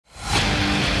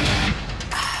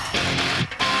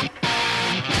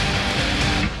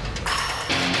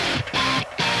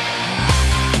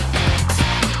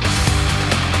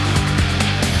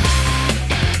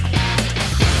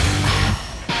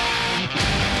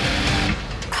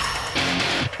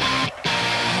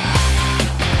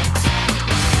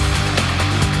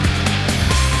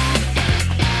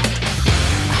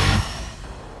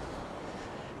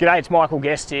G'day, it's Michael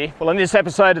Guest here. Well, in this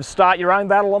episode of Start Your Own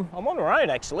Battle, I'm on my own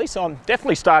actually, so I'm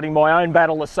definitely starting my own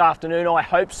battle this afternoon. I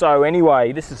hope so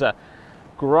anyway. This is a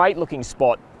great looking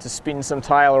spot to spin some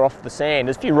Tailor off the sand.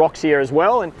 There's a few rocks here as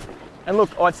well, and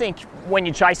look, I think when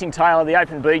you're chasing Tailor, the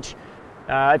open beach,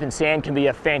 open sand can be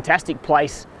a fantastic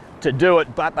place to do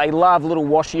it, but they love little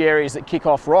washy areas that kick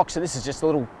off rocks, so this is just a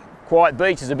little quiet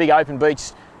beach. There's a big open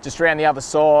beach just around the other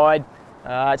side.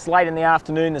 It's late in the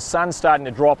afternoon, the sun's starting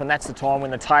to drop, and that's the time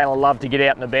when the Tailor love to get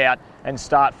out and about and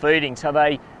start feeding. So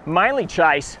they mainly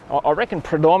chase, I reckon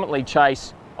predominantly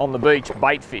chase on the beach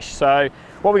bait fish. So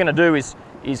what we're going to do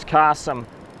is cast some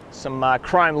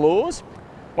chrome lures.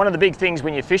 One of the big things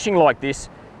when you're fishing like this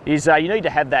is you need to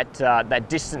have that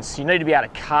distance. You need to be able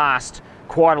to cast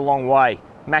quite a long way,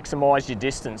 maximise your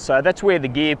distance. So that's where the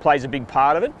gear plays a big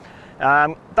part of it.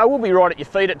 They will be right at your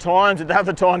feet at times. At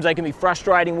other times they can be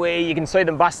frustrating where you can see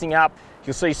them busting up.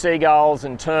 You'll see seagulls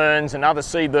and terns and other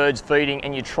seabirds feeding,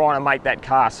 and you're trying to make that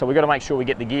cast. So we've got to make sure we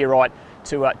get the gear right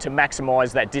to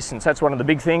maximise that distance. That's one of the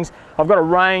big things. I've got a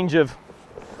range of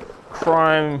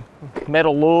chrome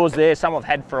metal lures there. Some I've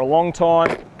had for a long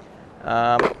time.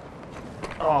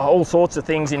 All sorts of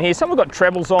things in here. Some have got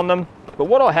trebles on them, but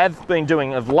what I have been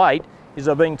doing of late is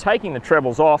I've been taking the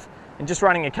trebles off and just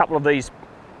running a couple of these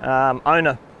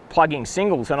owner plugging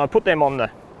singles, and I put them on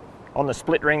the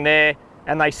split ring there,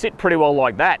 and they sit pretty well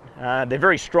like that. They're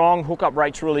very strong, hookup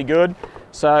rate's really good,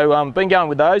 so been going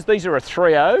with those. These are a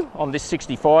 3.0 on this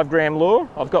 65 gram lure.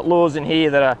 I've got lures in here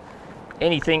that are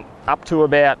anything up to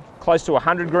about close to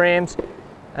 100 grams,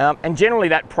 and generally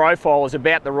that profile is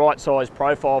about the right size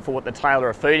profile for what the Tailor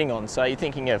are feeding on. So you're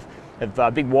thinking of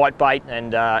big whitebait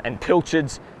and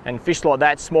pilchards and fish like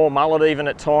that, small mullet even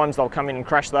at times. They'll come in and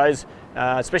crush those,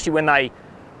 especially when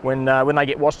they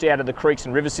get washed out of the creeks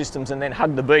and river systems and then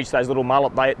hug the beach. Those little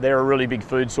mullet, they're a really big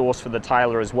food source for the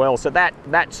Tailor as well. So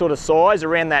that sort of size,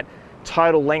 around that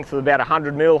total length of about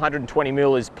 100 mil, 120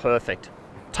 mil is perfect.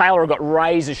 Tailor have got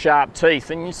razor sharp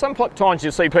teeth, and sometimes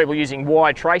you'll see people using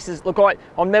wire traces. Look,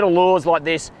 on metal lures like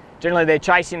this, generally they're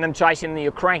chasing them,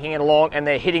 you're cranking it along, and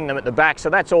they're hitting them at the back. So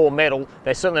that's all metal.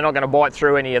 They're certainly not going to bite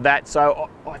through any of that. So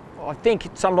I think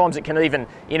sometimes it can even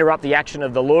interrupt the action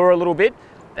of the lure a little bit.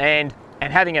 And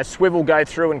having a swivel go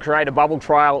through and create a bubble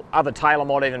trail, other Tailor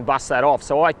might even bust that off.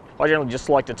 So I generally just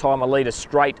like to tie my leader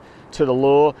straight to the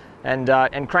lure and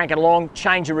crank it along,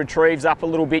 change your retrieves up a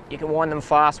little bit. You can wind them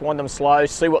fast, wind them slow,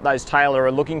 see what those Tailor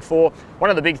are looking for. One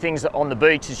of the big things on the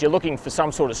beach is you're looking for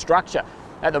some sort of structure.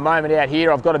 At the moment out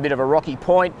here, I've got a bit of a rocky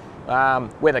point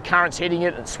where the current's hitting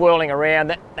it and swirling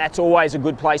around. That's always a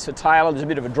good place for Tailor. There's a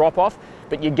bit of a drop off,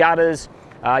 but your gutters,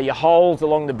 your holes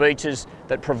along the beaches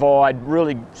that provide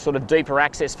really sort of deeper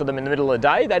access for them in the middle of the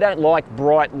day. They don't like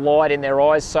bright light in their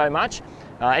eyes so much.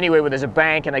 Anywhere where there's a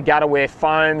bank and a gutter where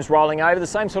foam's rolling over, the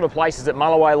same sort of places that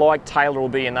Mulloway like, Tailor will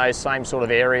be in those same sort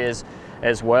of areas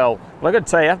as well. Well, I've got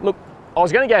to tell you, look, I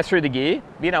was going to go through the gear,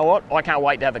 but you know what? I can't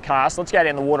wait to have a cast. Let's go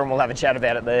down the water and we'll have a chat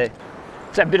about it there.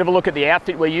 Let's have a bit of a look at the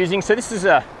outfit we're using. So this is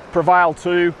a Prevail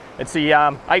 2. It's the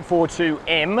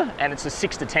 842M, and it's a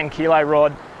 6 to 10 kilo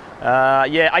rod.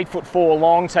 8'4"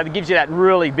 long, so it gives you that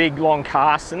really big long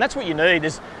cast, and that's what you need.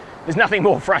 There's nothing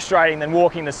more frustrating than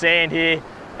walking the sand here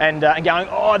and going,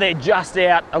 oh, they're just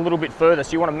out a little bit further,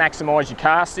 so you want to maximise your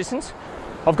cast distance.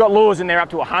 I've got lures in there up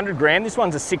to 100 gram. This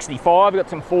one's a 65. I've got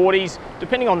some 40s.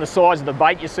 Depending on the size of the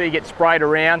bait you see get sprayed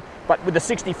around, but with the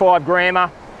 65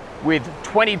 grammer with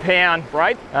 20 pound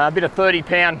braid, a bit of 30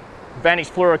 pound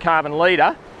Vanish fluorocarbon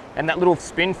leader, and that little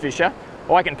spin fisher,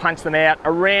 I can punch them out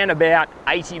around about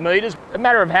 80 metres. A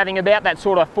matter of having about that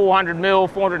sort of 400 mil,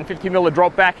 450 mil of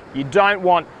drop back. You don't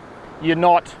want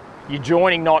your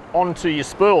joining knot onto your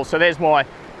spool. So there's my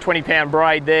 20 pound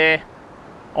braid there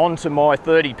onto my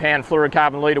 30 pound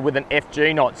fluorocarbon leader with an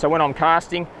FG knot. So when I'm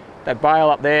casting that bail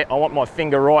up there, I want my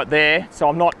finger right there, so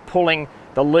I'm not pulling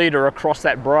the leader across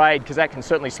that braid, because that can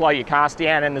certainly slow your cast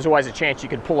down, and there's always a chance you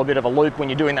could pull a bit of a loop when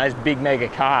you're doing those big mega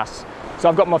casts. So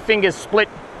I've got my fingers split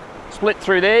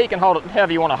through there. You can hold it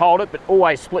however you want to hold it, but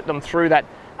always split them through that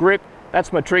grip.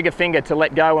 That's my trigger finger to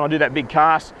let go when I do that big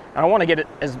cast, and I want to get it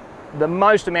as the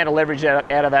most amount of leverage out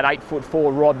of that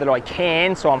 8'4" rod that I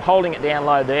can. So I'm holding it down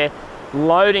low there,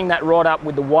 loading that rod up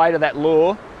with the weight of that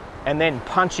lure, and then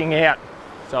punching out.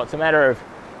 So it's a matter of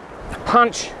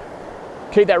punch,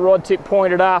 keep that rod tip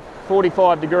pointed up,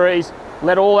 45 degrees,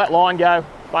 let all that line go,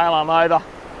 bail arm over.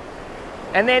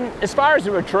 And then as far as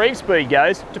the retrieve speed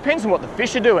goes, depends on what the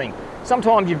fish are doing.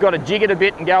 Sometimes you've got to jig it a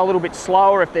bit and go a little bit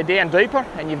slower if they're down deeper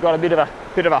and you've got a bit of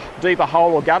a deeper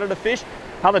hole or gutter to fish.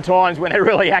 Other times when they're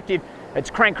really active,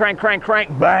 it's crank, crank, crank,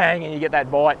 crank, bang, and you get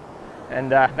that bite.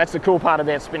 And that's the cool part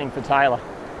about spinning for Tailor.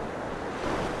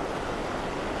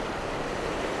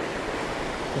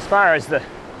 As far as the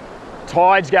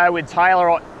tides go with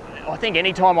Tailor, I think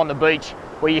any time on the beach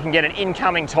where you can get an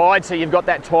incoming tide, so you've got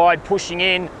that tide pushing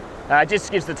in,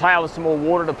 just gives the Tailor some more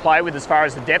water to play with as far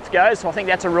as the depth goes. So I think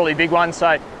that's a really big one.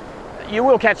 So you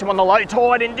will catch them on the low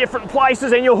tide in different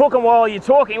places, and you'll hook them while you're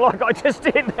talking, like I just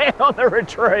did there on the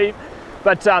retrieve.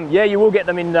 But yeah, you will get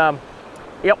them in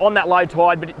on that low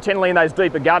tide, but generally in those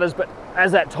deeper gutters. But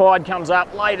as that tide comes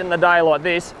up late in the day like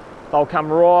this, they'll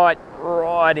come right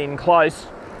in close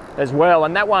as well.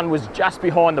 And that one was just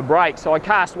behind the break, so I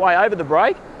cast way over the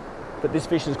break, but this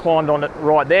fish has climbed on it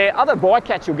right there. Other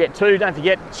bycatch you'll get too, don't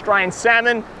forget straying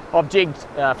salmon. I've jigged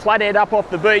flathead up off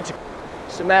the beach.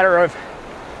 It's a matter of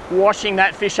washing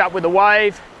that fish up with a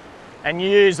wave and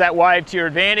use that wave to your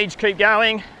advantage. Keep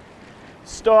going,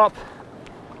 stop,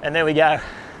 and there we go.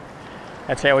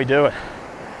 That's how we do it.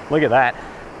 Look at that.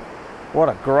 What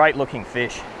a great looking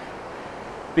fish.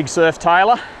 Big surf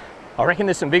Tailor. I reckon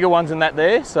there's some bigger ones than that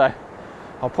there, so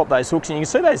I'll pop those hooks in. You can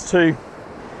see those two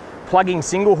plugging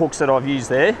single hooks that I've used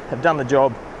there have done the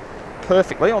job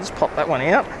perfectly. I'll just pop that one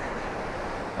out.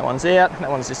 That one's out, that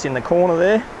one's just in the corner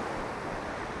there.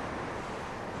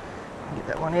 Get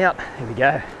that one out, there we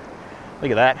go.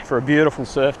 Look at that, for a beautiful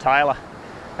surf Tailor.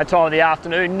 That time of the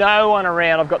afternoon, no one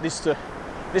around. I've got this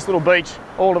little beach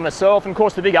all to myself, and of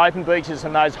course the big open beaches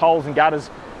and those holes and gutters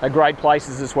are great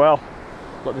places as well.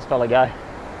 Let this fella go.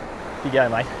 Off you go,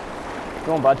 mate.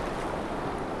 Go on, bud.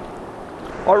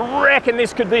 I reckon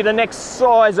this could be the next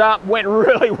size up. Went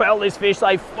really well, this fish.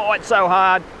 They fight so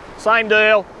hard. Same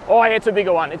deal. Oh, yeah, it's a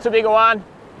bigger one. It's a bigger one.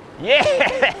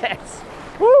 Yes!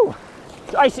 Woo!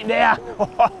 Chase it down.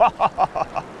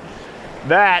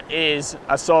 That is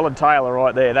a solid Tailor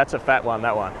right there. That's a fat one,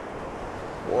 that one.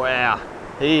 Wow.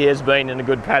 He has been in a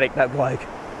good paddock, that bloke.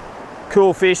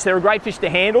 Cool fish. They're a great fish to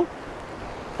handle.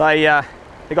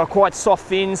 They've got quite soft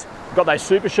fins. Got those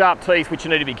super sharp teeth, which you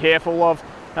need to be careful of.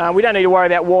 We don't need to worry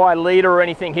about wire leader or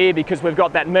anything here because we've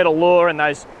got that metal lure and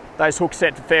those hooks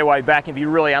set to fairway back. If you're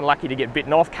really unlucky to get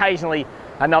bitten off, occasionally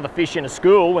another fish in a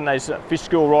school, when those fish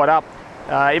school right up,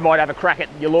 it might have a crack at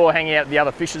your lure hanging out the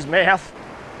other fish's mouth.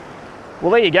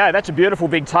 Well, there you go. That's a beautiful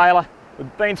big Tailor.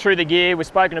 We've been through the gear. We've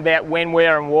spoken about when,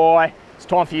 where and why. It's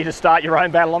time for you to start your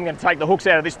own battle. I'm going to take the hooks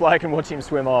out of this bloke and watch him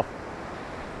swim off.